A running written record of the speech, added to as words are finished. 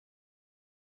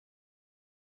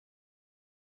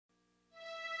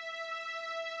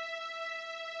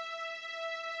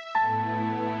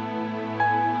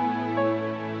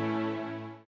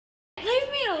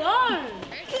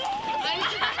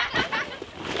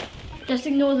Just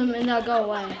ignore them and they'll go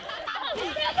away. You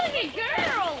sound like a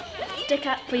girl! Stick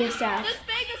up for yourself. This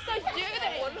bag is so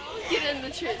dirty! Get in the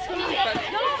church. Come on, no!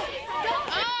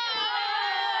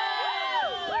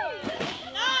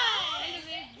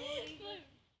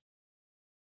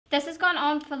 This has gone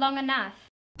on for long enough.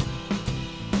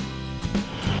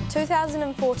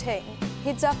 2014,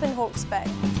 Heads Up in Hawke's Bay.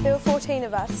 There were 14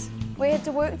 of us. We had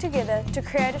to work together to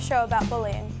create a show about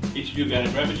bullying. Each of you are going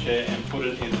to grab a chair and put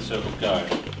it in the circle, go.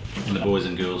 And the boys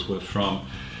and girls were from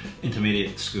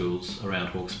intermediate schools around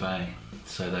Hawke's Bay.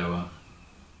 So they were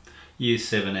years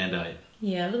 7 and 8.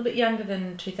 Yeah, a little bit younger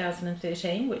than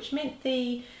 2013, which meant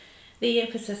the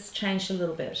emphasis changed a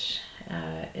little bit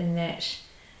in that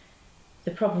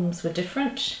the problems were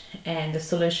different and the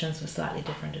solutions were slightly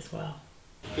different as well.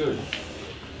 Good.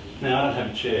 Now I don't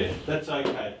have a chair. That's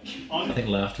okay. I think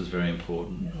laughter is very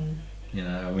important. Mm-hmm. You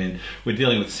know, I mean, we're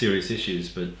dealing with serious issues,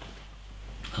 but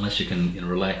unless you can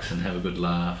relax and have a good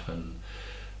laugh, and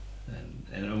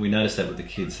we noticed that with the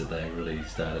kids, that they really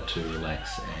started to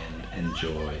relax and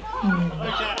enjoy. Mm.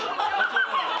 Okay.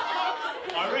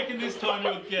 I reckon this time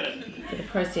you'll get it. The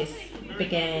process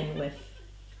began with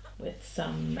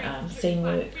some scene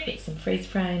work, with some freeze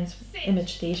frames,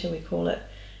 image theatre we call it,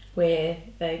 where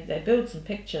they build some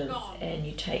pictures and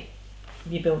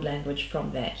you build language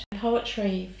from that.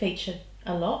 Poetry featured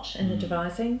a lot in the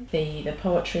devising, the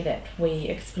poetry that we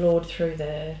explored through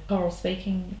the choral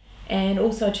speaking, and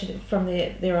also from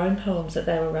their own poems that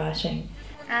they were writing.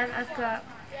 I've got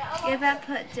give up,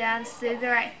 put down, do the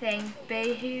right thing,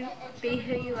 be who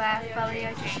you are, follow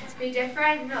your dreams. Be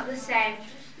different, not the same.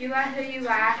 You are who you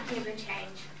are, never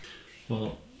change.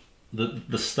 Well,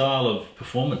 the style of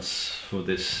performance for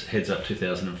this Heads Up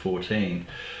 2014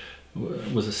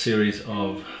 was a series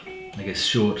of, I guess,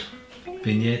 short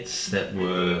vignettes that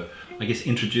were, I guess,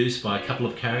 introduced by a couple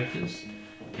of characters.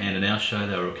 And in our show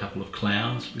there were a couple of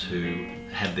clowns who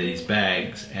had these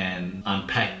bags and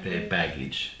unpacked their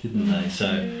baggage, didn't they?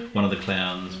 So one of the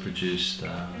clowns produced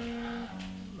a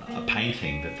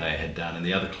painting that they had done and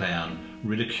the other clown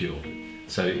ridiculed it.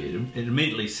 So it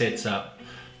immediately sets up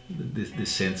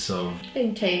this sense of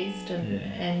being teased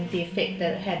and the effect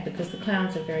that it had, because the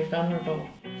clowns are very vulnerable.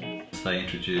 They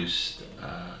introduced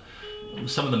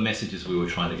some of the messages we were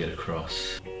trying to get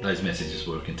across. Those messages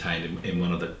were contained in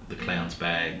one of the clown's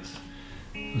bags.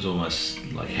 It was almost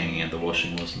like hanging out the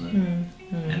washing, wasn't it?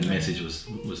 And the message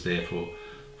was there for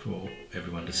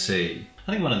everyone to see.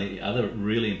 I think one of the other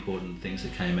really important things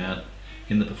that came out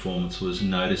in the performance was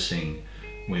noticing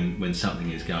when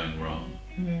something is going wrong.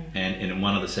 And in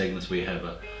one of the segments we have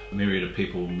a myriad of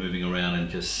people moving around and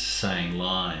just saying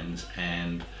lines,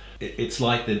 and it's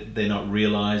like they're not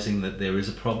realising that there is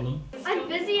a problem. I'm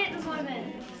busy at the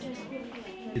moment.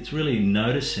 It's really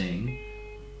noticing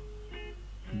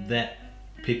that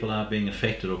people are being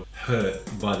affected or hurt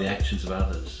by the actions of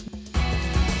others.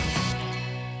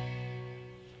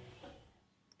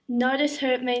 Notice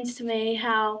hurt means to me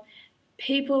how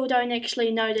people don't actually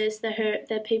notice the hurt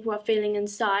that people are feeling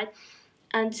inside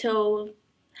until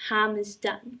harm is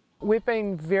done. We've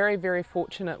been very, very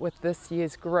fortunate with this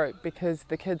year's group because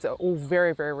the kids are all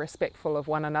very, very respectful of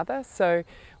one another. So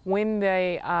when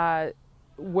they are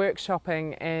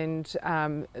workshopping and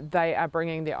they are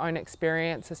bringing their own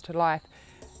experiences to life,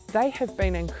 they have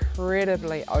been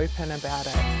incredibly open about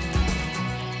it.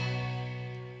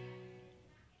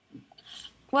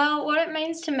 Well, what it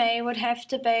means to me would have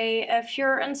to be if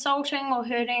you're insulting or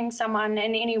hurting someone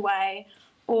in any way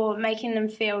or making them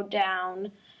feel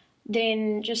down,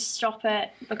 then just stop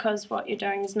it, because what you're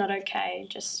doing is not okay.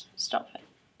 Just stop it.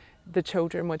 The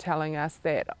children were telling us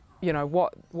that, you know,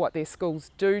 what their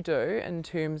schools do in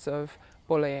terms of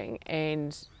bullying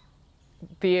and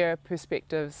their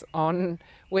perspectives on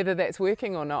whether that's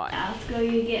working or not. At our school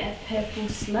you get a purple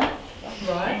slip,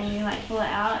 right, and you pull it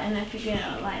out, and if you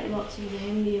get lots of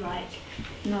them, you're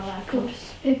not allowed to.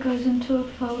 It goes into a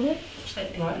folder.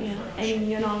 Right. Yeah, and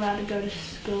you're not allowed to go to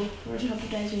school for a couple of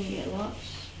days when you get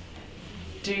lots.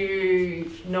 Do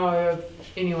you know of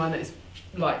anyone that's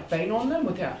been on them,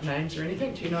 without names or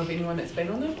anything? Do you know of anyone that's been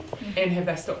on them? And have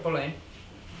they stopped bullying?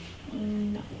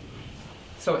 No.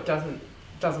 So it doesn't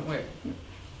work.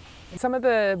 Some of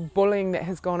the bullying that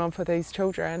has gone on for these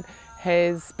children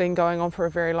has been going on for a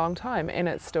very long time, and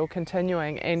it's still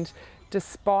continuing. And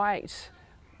despite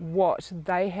what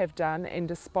they have done, and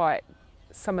despite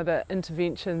some of the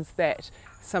interventions that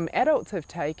some adults have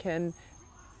taken,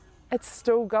 it's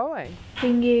still going.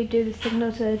 When you do the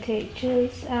signal to the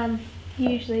teachers, you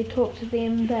usually talk to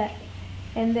them,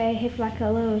 and they have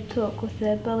a little talk with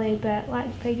the bully, but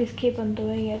they just keep on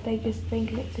doing it. They just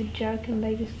think it's a joke and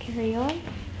they just carry on.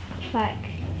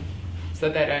 so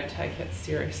they don't take it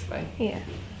seriously. Yeah.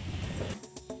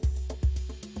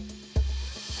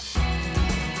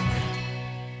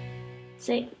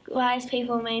 See, wise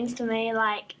people means to me,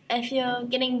 like, if you're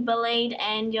getting bullied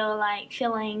and you're, like,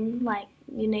 feeling like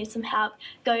you need some help,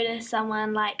 go to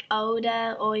someone, like,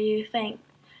 older, or you think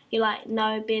you, like,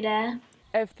 know better.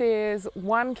 If there's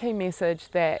one key message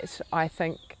that I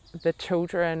think the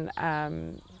children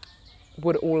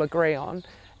would all agree on,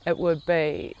 it would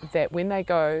be that when they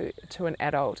go to an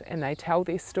adult and they tell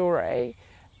their story,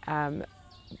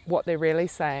 what they're really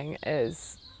saying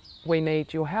is, we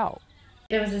need your help.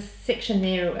 There was a section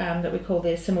there that we call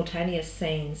the simultaneous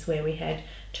scenes, where we had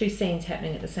two scenes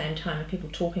happening at the same time and people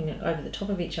talking over the top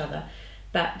of each other,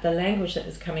 but the language that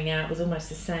was coming out was almost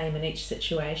the same in each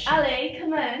situation. Ali,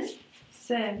 come in.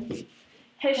 Sam,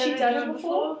 has she done it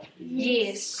before?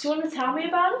 Yes. Do you want to tell me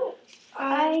about it?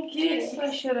 I guess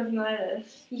I should have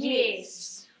noticed.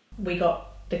 Yes. We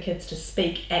got the kids to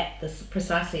speak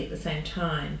precisely at the same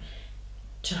time,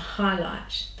 to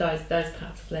highlight those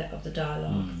parts of the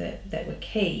dialogue that were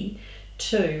key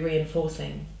to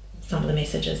reinforcing some of the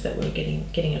messages that we were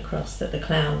getting across, that the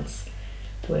clowns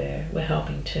were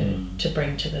helping to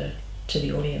bring to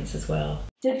the audience as well.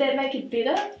 Did that make it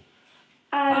better?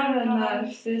 I don't know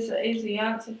if there's an easy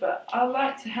answer, but I'd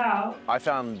like to help. I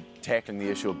found tackling the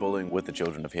issue of bullying with the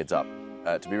children of Heads Up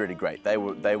to be really great. They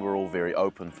were all very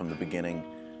open from the beginning.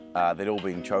 They'd all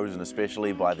been chosen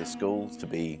especially by their schools to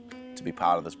be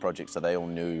part of this project, so they all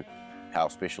knew how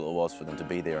special it was for them to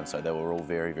be there, and so they were all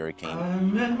very, very keen. I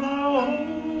met my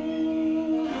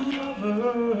old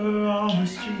lover on the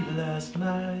street last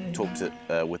night. Talked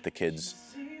with the kids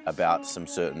about some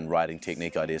certain writing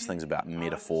technique ideas, things about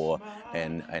metaphor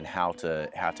and how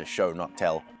to show, not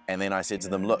tell. And then I said to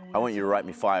them, look, I want you to write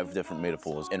me 5 different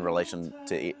metaphors in relation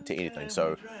to anything.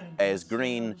 So as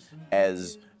green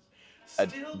as a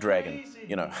dragon,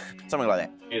 you know, something like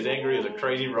that. As angry as a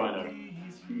crazy rhino.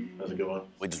 That's a good one.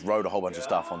 We just wrote a whole bunch of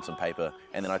stuff on some paper,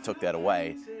 and then I took that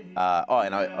away.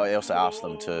 And I also asked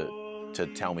them to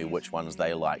tell me which ones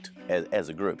they liked as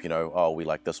a group. You know, oh, we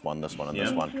like this one, and this one.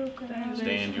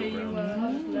 Stand your ground.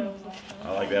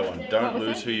 I like that one. Don't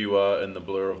lose who you are in the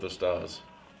blur of the stars.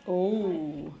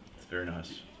 Ooh. It's very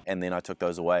nice. And then I took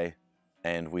those away,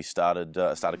 and we started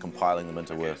compiling them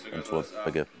into a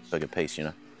bigger piece. You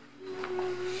know.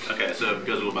 Okay, so it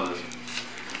goes a little about this.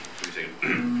 Give me a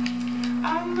second.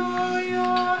 I know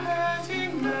you're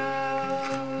hurting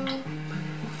now.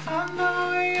 I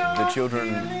know you're The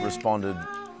children responded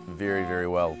very, very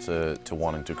well to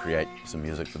wanting to create some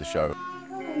music for the show.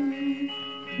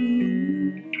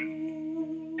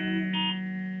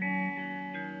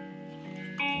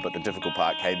 But the difficult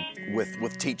part came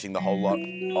with teaching the whole lot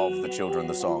of the children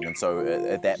the song, and so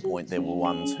at that point there were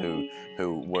ones who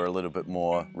were a little bit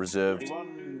more reserved.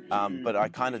 But I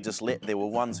kind of just there were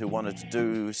ones who wanted to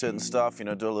do certain stuff, you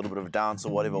know, do a little bit of a dance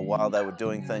or whatever while they were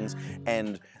doing things,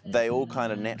 and they all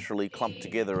kind of naturally clumped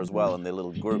together as well in their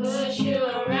little groups. Push you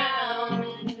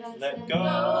around, let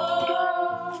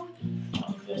go.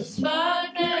 The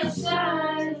spark that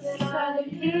shines inside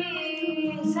of you.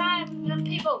 Inside of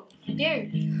people. You.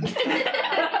 Again.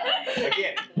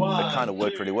 It kind of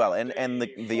worked really well, and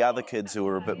the other kids who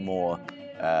were a bit more,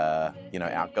 you know,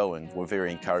 outgoing were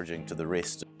very encouraging to the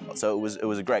rest. So it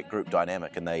was a great group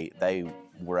dynamic, and they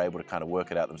were able to kind of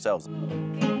work it out themselves.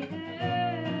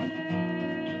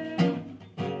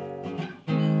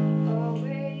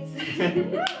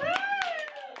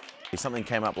 Something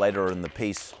came up later in the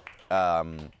piece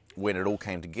when it all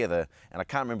came together, and I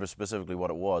can't remember specifically what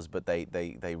it was, but they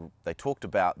talked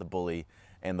about the bully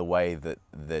and the way that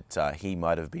he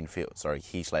might have been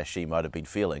he/she might have been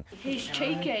feeling. He's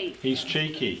cheeky. He's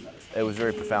cheeky. It was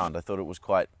very profound. I thought it was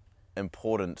quite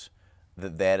important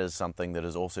that is something that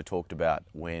is also talked about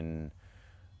when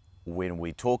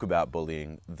we talk about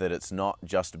bullying, that it's not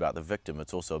just about the victim,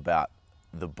 it's also about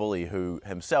the bully who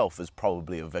himself is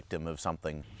probably a victim of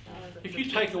something. If you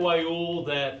take away all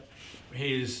that,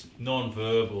 his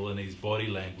non-verbal and his body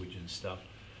language and stuff,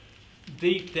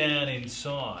 deep down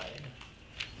inside,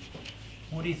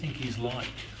 what do you think he's like?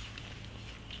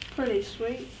 Pretty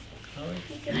sweet.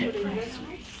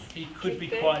 He could be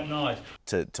quite nice.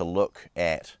 To look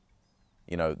at,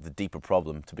 you know, the deeper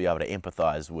problem, to be able to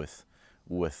empathise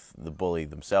with the bully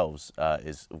themselves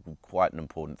is quite an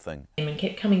important thing. And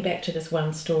kept coming back to this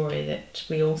one story that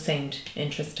we all seemed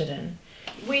interested in.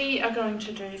 We are going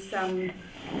to do some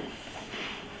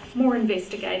more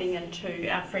investigating into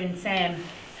our friend Sam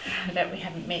that we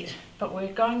haven't met, but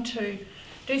we're going to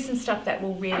do some stuff that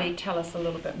will really tell us a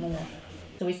little bit more.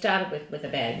 So we started with a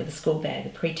bag, with a school bag.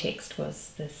 The pretext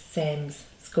was the Sam's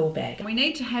school bag. We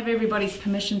need to have everybody's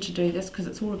permission to do this because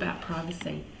it's all about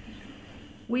privacy.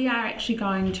 We are actually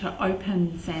going to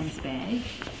open Sam's bag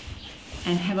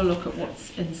and have a look at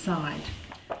what's inside.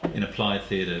 In applied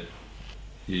theatre,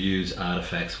 you use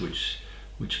artefacts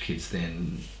which kids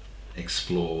then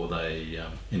explore, they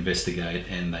investigate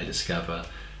and they discover,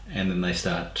 and then they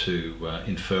start to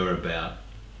infer about,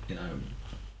 you know,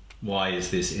 why is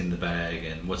this in the bag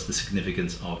and what's the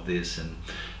significance of this, and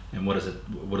what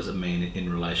does it mean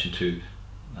in relation to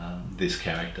this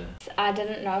character. I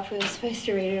didn't know if we were supposed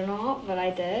to read it or not, but I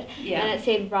did. Yeah. And it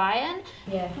said Ryan.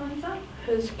 Yeah.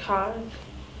 His card.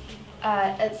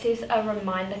 It says a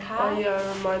reminder card. Oh yeah,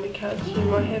 a reminder card. So you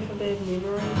might have a bad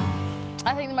memory.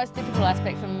 I think the most difficult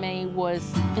aspect for me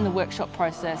was in the workshop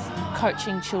process,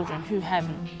 coaching children who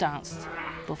haven't danced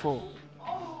before.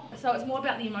 So it's more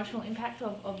about the emotional impact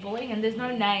of bullying, and there's no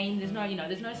name, there's no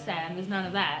Sam, there's none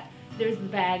of that. There is the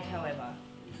bag, however.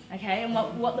 Okay, and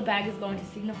what the bag is going to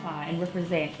signify and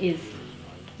represent is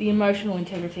the emotional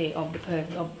integrity of the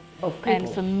people. And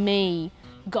for me,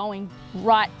 going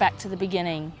right back to the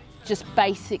beginning, just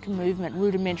basic movement,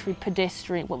 rudimentary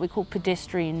pedestrian, what we call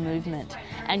pedestrian movement,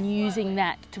 and using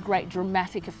that to great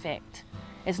dramatic effect.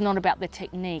 It's not about the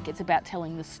technique, it's about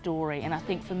telling the story, and I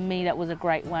think for me that was a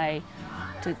great way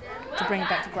to bring it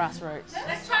back to grassroots.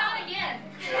 Let's try it again.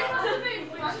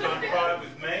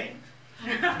 With me?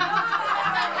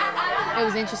 It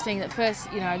was interesting at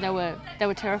first, you know, they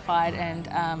were terrified and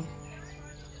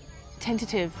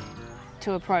tentative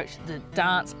to approach the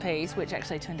dance piece, which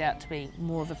actually turned out to be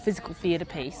more of a physical theatre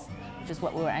piece, which is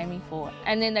what we were aiming for.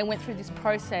 And then they went through this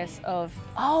process of,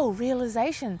 oh,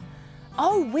 realisation.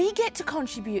 Oh, we get to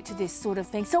contribute to this sort of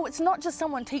thing. So it's not just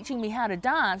someone teaching me how to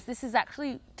dance, this is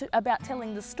actually about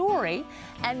telling the story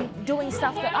and doing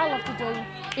stuff that I love to do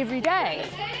every day.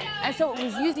 And so it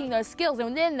was using those skills,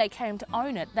 and then they came to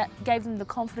own it. That gave them the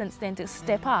confidence then to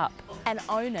step up and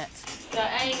own it. So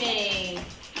Amy.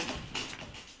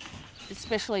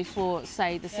 Especially for,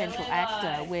 say, the central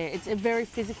actor, where it's a very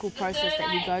physical process that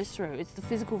he goes through. It's the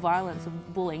physical violence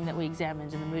of bullying that we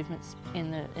examined in the movements in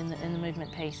the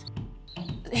movement piece.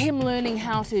 Him learning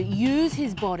how to use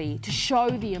his body to show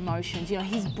the emotions, you know,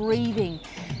 his breathing,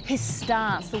 his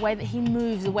stance, the way that he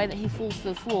moves, the way that he falls to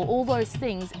the floor, all those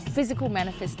things, physical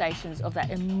manifestations of that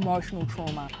emotional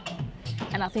trauma.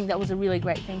 And I think that was a really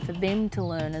great thing for them to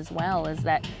learn as well, is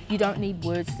that you don't need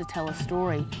words to tell a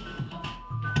story.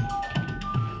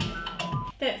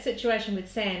 That situation with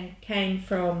Sam came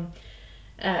from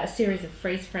a series of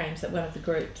freeze frames that one of the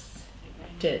groups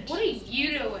did. What are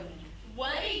you doing?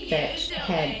 What are you that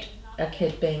had a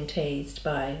kid being teased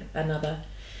by another,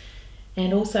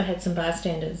 and also had some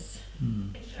bystanders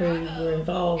who were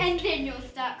involved. And then you'll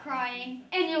start crying,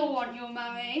 and you'll want your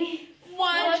mummy.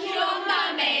 Want your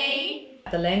mummy?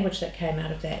 The language that came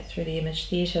out of that through the image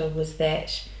theatre was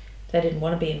that they didn't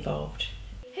want to be involved.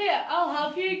 Here, I'll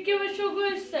help you. Give us your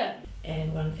glue stick.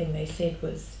 And one thing they said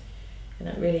was, and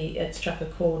it struck a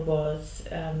chord, was,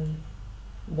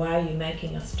 why are you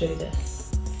making us do this?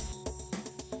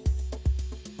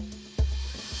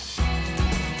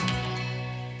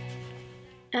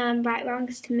 Right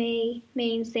wrongs to me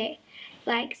means that,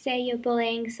 like, say you're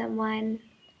bullying someone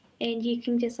and you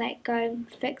can just like go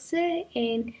fix it,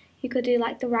 and you could do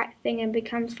like the right thing and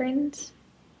become friends.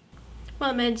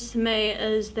 What it means to me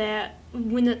is that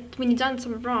when you've done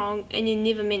something wrong and you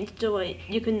never meant to do it,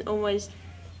 you can always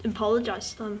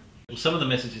apologise to them. Some of the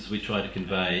messages we tried to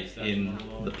convey in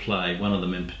the play, one of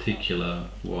them in particular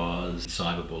was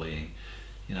cyberbullying.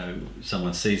 You know,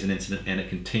 someone sees an incident and it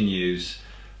continues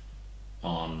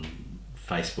on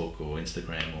Facebook or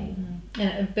Instagram or...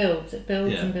 And it builds Yeah.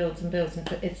 and builds and builds, and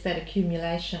it's that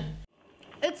accumulation.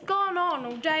 It's gone on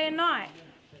all day and night.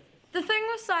 The thing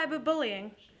with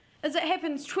cyberbullying is it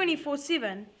happens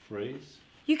 24/7. Freeze.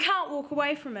 You can't walk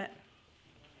away from it.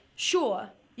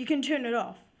 Sure, you can turn it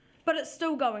off, but it's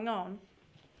still going on.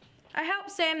 I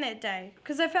helped Sam that day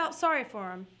because I felt sorry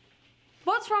for him.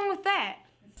 What's wrong with that?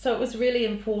 So it was really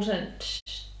important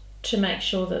to make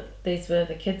sure that these were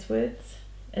the kids' words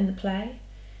in the play,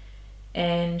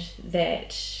 and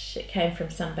that it came from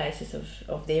some basis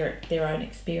of their own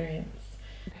experience.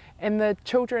 And the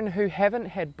children who haven't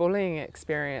had bullying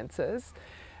experiences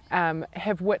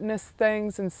have witnessed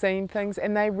things and seen things,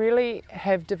 and they really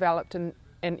have developed an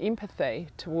empathy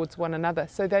towards one another,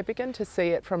 so they begin to see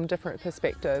it from different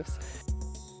perspectives.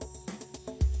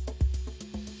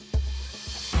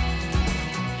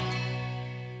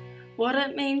 What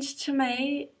it means to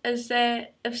me is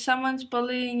that if someone's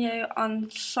bullying you on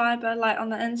cyber, like on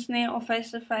the internet or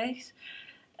face to face,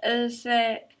 is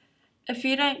that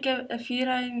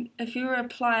if you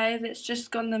reply, that's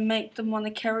just going to make them want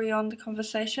to carry on the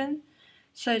conversation.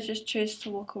 So just choose to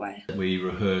walk away. We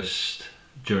rehearsed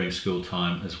during school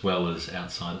time as well as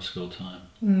outside of school time.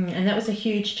 And that was a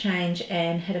huge change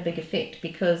and had a big effect,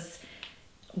 because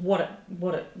what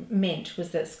it meant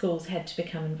was that schools had to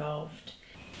become involved.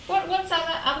 What's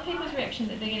other people's reaction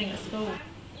that they're getting at school?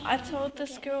 I told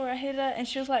this girl Rahira, and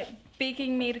she was like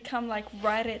begging me to come like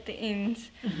right at the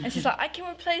end. And she's like, I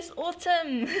can replace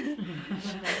Autumn.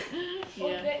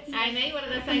 Yeah. Amy, what are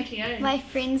they saying to you? My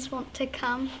friends want to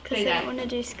come because they don't want to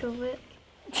do schoolwork.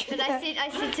 But I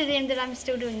said to them that I'm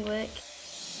still doing work.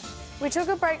 We took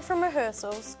a break from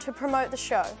rehearsals to promote the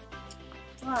show.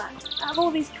 Right, out of all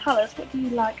these colours, what do you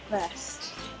like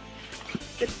best?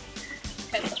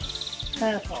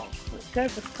 Purple. Let's go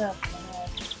for purple.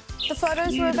 The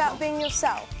photos were about being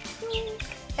yourself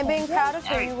and being proud of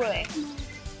who you were.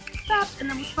 And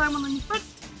then we'll throw them on your foot.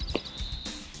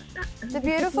 The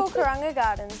beautiful Karanga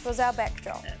Gardens was our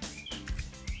backdrop.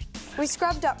 We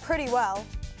scrubbed up pretty well.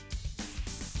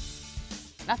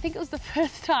 I think it was the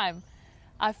first time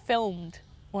I filmed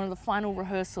one of the final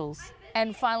rehearsals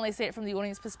and finally see it from the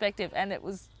audience perspective, and it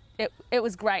was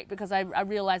great, because I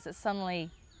realised that suddenly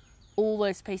all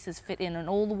those pieces fit in, and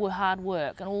all the hard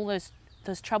work and all those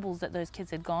troubles that those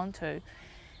kids had gone to,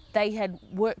 they had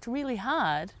worked really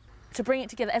hard to bring it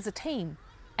together as a team,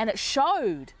 and it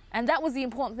showed. And that was the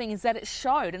important thing, is that it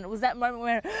showed, and it was that moment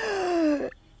where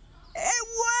it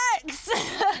works.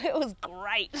 It was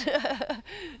great.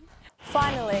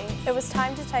 Finally, it was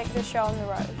time to take the show on the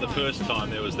road. The first time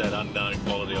there was that unknown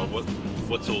quality of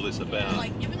what's all this about,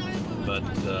 but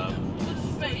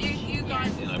you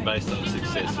know, based on the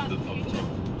success of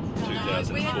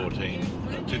 2013,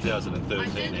 it's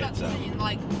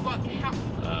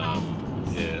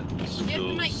yeah, the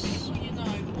schools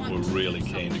were really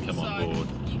keen to come on board,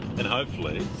 and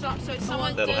hopefully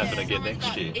that'll happen again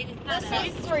next year.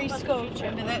 There's 3 schools,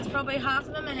 remember, that's probably half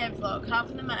of them are Havelock, half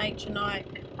of them are H&I,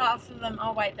 half of them,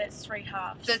 oh wait, that's 3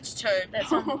 halves. That's 2.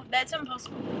 That's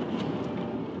impossible.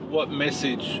 What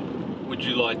message would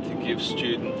you like to give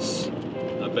students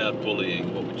about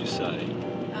bullying? What would you say?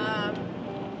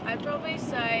 I'd probably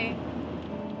say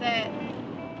that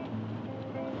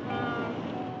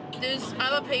There's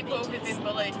other people who've been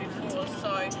bullied before,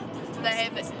 so they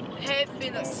have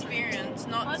been experienced,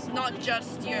 not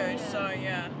just you. So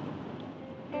yeah.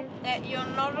 that you're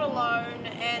not alone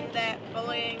and that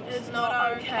bullying is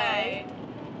not okay.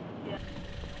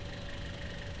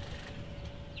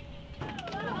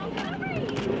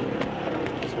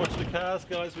 Just watch the cars,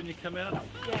 guys, when you come out.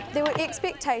 There were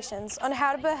expectations on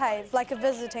how to behave like a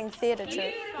visiting theatre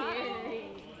troupe.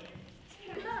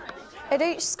 At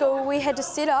each school we had to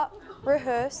set up,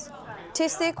 rehearse,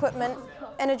 test the equipment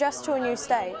and adjust to a new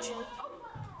stage.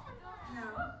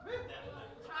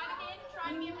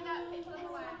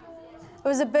 It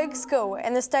was a big school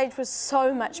and the stage was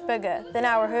so much bigger than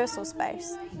our rehearsal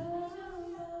space.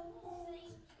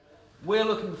 We're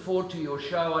looking forward to your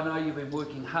show. I know you've been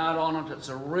working hard on it. It's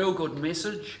a real good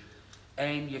message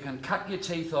and you can cut your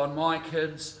teeth on my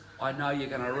kids. I know you're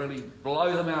going to really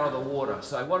blow them out of the water.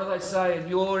 So what do they say in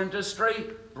your industry?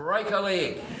 Break a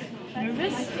leg.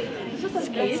 Nervous?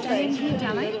 Scared? Staying here,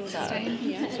 darling. Staying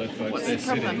here. So folks, What's they're the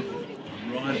problem? sitting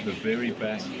right at the very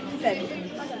back,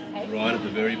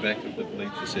 of the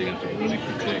bleachers, so you have to really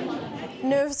protect.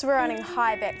 Nerves were running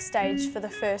high backstage for the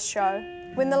first show.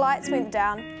 When the lights went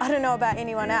down, I don't know about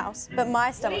anyone else, but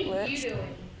my stomach lurched.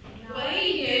 What are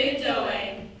you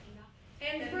doing?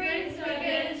 And friends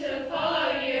begin to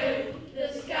follow you,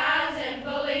 the scars and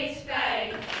bullies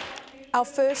fade. Our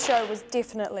first show was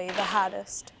definitely the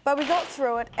hardest, but we got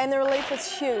through it and the relief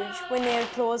was huge when the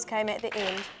applause came at the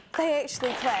end. They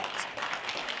actually clapped.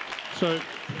 So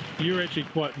you're actually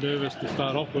quite nervous to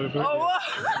start off with. Oh, what?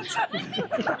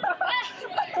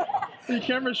 Your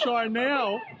camera's shy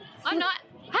now. I'm not.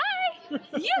 Hi!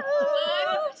 Yeah!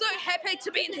 I'm so happy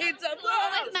to be in Heads Up.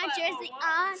 With my jersey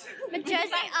on, my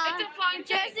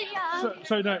jersey on.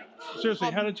 So no,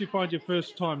 seriously, how did you find your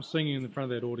first time singing in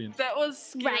front of that audience? That was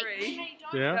scary.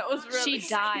 Yeah? That was really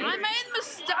died. I made a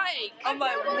mistake. I'm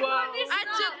like, whoa.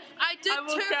 I did I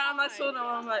walked down, I saw them,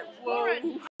 I'm like,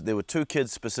 whoa. There were 2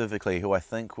 kids specifically who I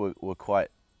think were quite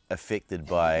affected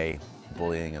by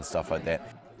bullying and stuff like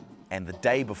that. And the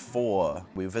day before,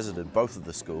 we visited both of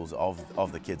the schools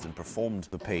of the kids and performed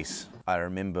the piece. I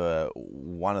remember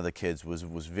one of the kids was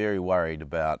very worried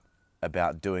about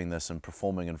doing this and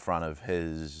performing in front of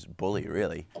his bully,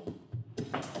 really.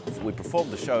 We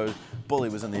performed the show, Bully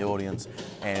was in the audience,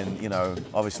 and, you know,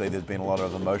 obviously there's been a lot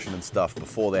of emotion and stuff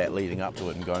before that leading up to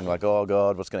it and going like, oh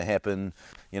God, what's going to happen,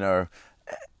 you know.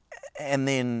 And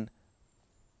then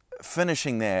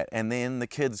finishing that, and then the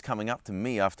kids coming up to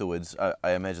me afterwards,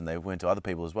 I imagine they went to other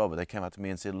people as well, but they came up to me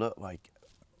and said, look, like,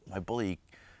 my bully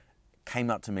came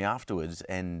up to me afterwards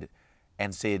and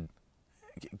said,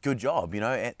 good job, you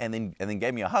know, and then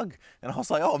gave me a hug. And I was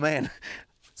like, oh man,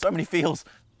 so many feels.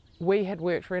 We had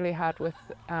worked really hard with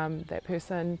that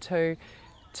person to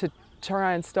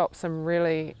try and stop some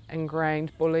really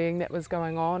ingrained bullying that was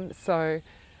going on. So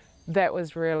that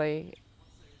was really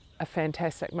a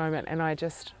fantastic moment, and I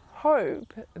just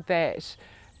hope that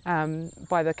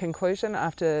by the conclusion,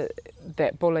 after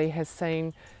that bully has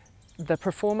seen the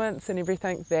performance and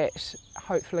everything, that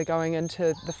hopefully going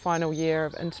into the final year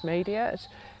of intermediate,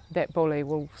 that bully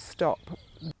will stop.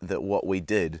 That what we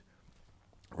did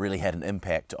really had an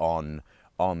impact on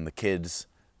the kids,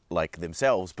 like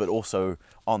themselves, but also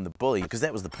on the bully, because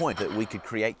that was the point, that we could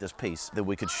create this piece that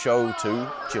we could show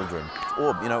to children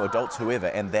or, you know, adults, whoever,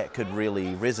 and that could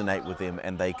really resonate with them,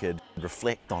 and they could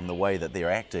reflect on the way that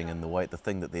they're acting and the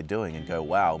thing that they're doing, and go,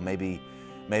 wow, maybe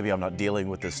I'm not dealing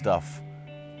with this stuff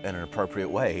in an appropriate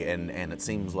way, and it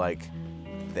seems like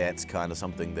that's kind of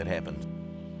something that happened.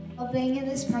 Well, being in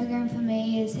this program for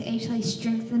me has actually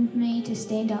strengthened me to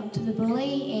stand up to the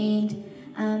bully and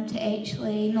to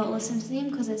actually not listen to them,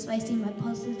 because it's wasting my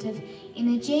positive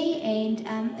energy. And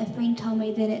a friend told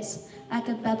me that it's like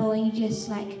a bubble, and you just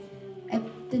like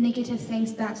the negative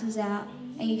things bounces out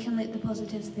and you can let the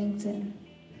positive things in.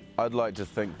 I'd like to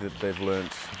think that they've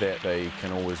learnt that they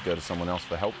can always go to someone else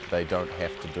for help. They don't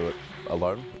have to do it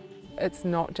alone. It's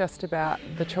not just about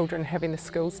the children having the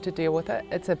skills to deal with it,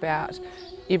 it's about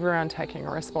everyone taking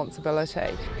a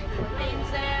responsibility.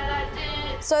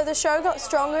 So the show got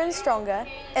stronger and stronger,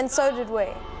 and so did we.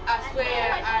 I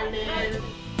swear I live.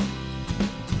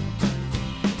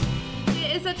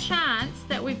 There is a chance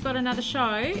that we've got another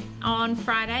show on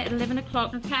Friday at 11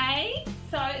 o'clock, okay?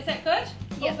 So is that good?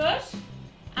 Yeah. Good?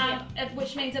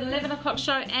 Which means an 11 o'clock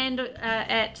show and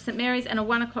at St Mary's, and a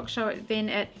 1 o'clock show then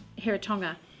at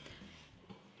Heratonga.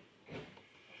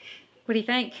 What do you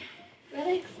think?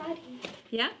 Really exciting.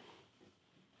 Yeah?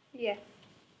 Yeah.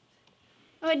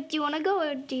 Oh, do you want to go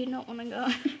or do you not want to go?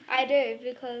 I do,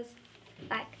 because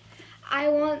like I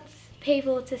want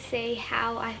people to see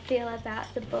how I feel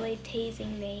about the bully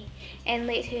teasing me and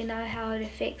let her know how it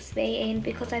affects me, and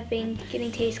because I've been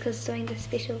getting teased because doing the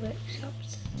special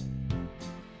workshops.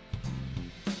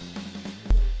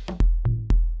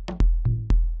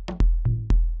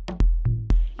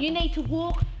 You need to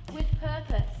walk with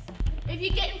purpose. If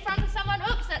you get in front of someone,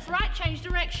 oops, that's right, change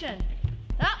direction.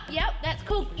 Oh, yep, that's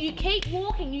cool. You keep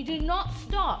walking, you do not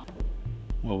stop.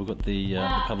 Well, we've got the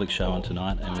public show on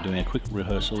tonight, and we're doing a quick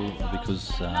rehearsal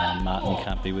because Martin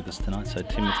can't be with us tonight, so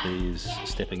Timothy is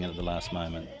stepping in at the last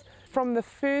moment. From the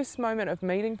first moment of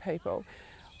meeting people,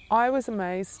 I was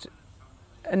amazed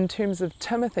in terms of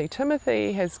Timothy.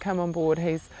 Timothy has come on board.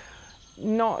 He's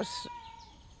not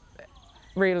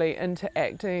really into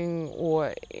acting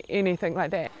or anything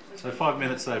like that. So 5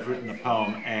 minutes they've written a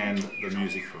poem and the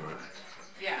music for it.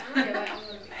 Yeah.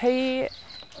 He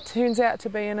turns out to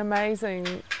be an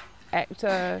amazing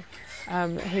actor.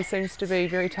 He seems to be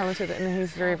very talented, and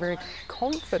he's very, very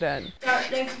confident.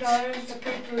 Don't ignore the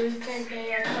people who think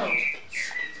they are cool,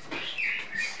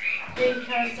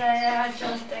 because they are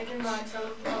just acting like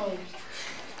some fools.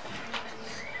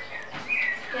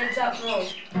 Heads up,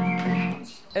 rules.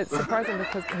 It's surprising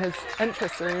because his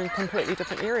interests are in completely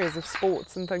different areas of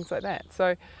sports and things like that.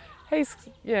 So he's,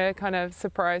 yeah, kind of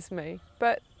surprised me.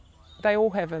 But they all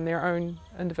have in their own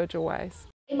individual ways.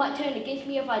 It might turn against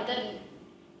me if I didn't.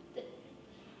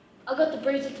 I got the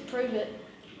bruises to prove it.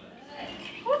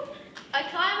 I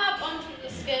climb up onto the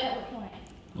skirt.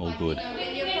 All good.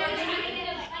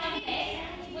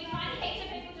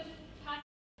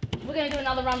 We're going to do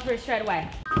another run through straight away.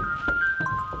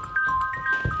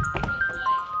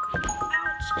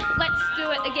 Let's do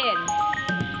it again.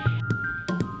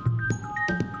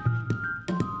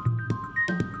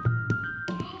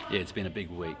 Yeah, it's been a big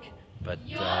week, but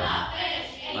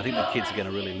I think the kids are going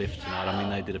to really lift tonight. I mean,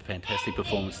 they did a fantastic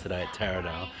performance today at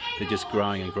Taradale. They're just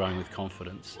growing and growing with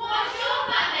confidence.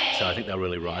 So I think they'll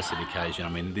really rise to the occasion. I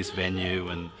mean, this venue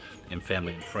and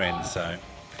family and friends, so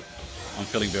I'm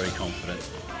feeling very confident.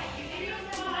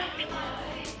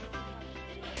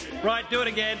 Right, do it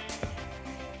again.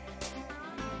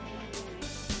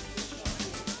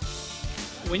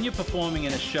 When you're performing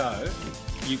in a show,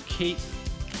 you keep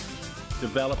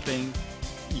developing,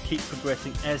 you keep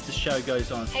progressing as the show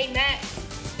goes on. Hey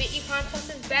Max, bet you can't toss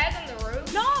his bag on the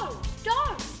roof. No,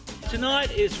 don't.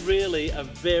 Tonight is really a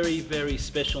very, very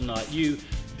special night. You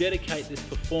dedicate this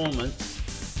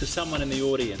performance to someone in the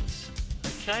audience,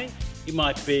 okay? It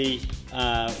might be,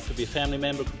 it could be a family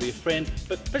member, it could be a friend,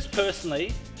 but just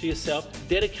personally to yourself,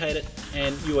 dedicate it,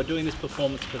 and you are doing this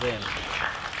performance for them.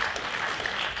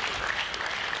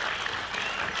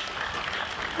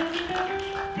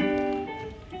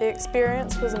 The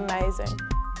experience was amazing.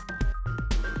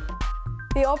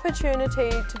 The opportunity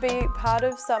to be part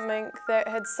of something that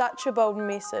had such a bold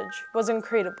message was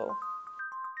incredible.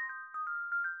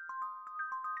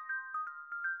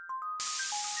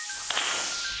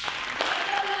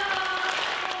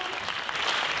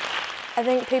 I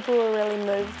think people were really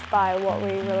moved by what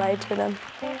we relayed to them,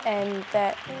 and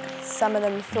that some of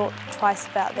them thought twice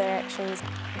about their actions.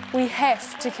 We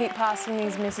have to keep passing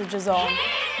these messages on.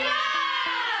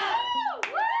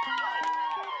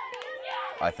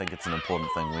 I think it's an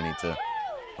important thing we need to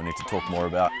talk more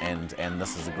about, and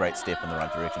this is a great step in the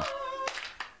right direction.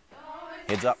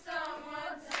 Heads up.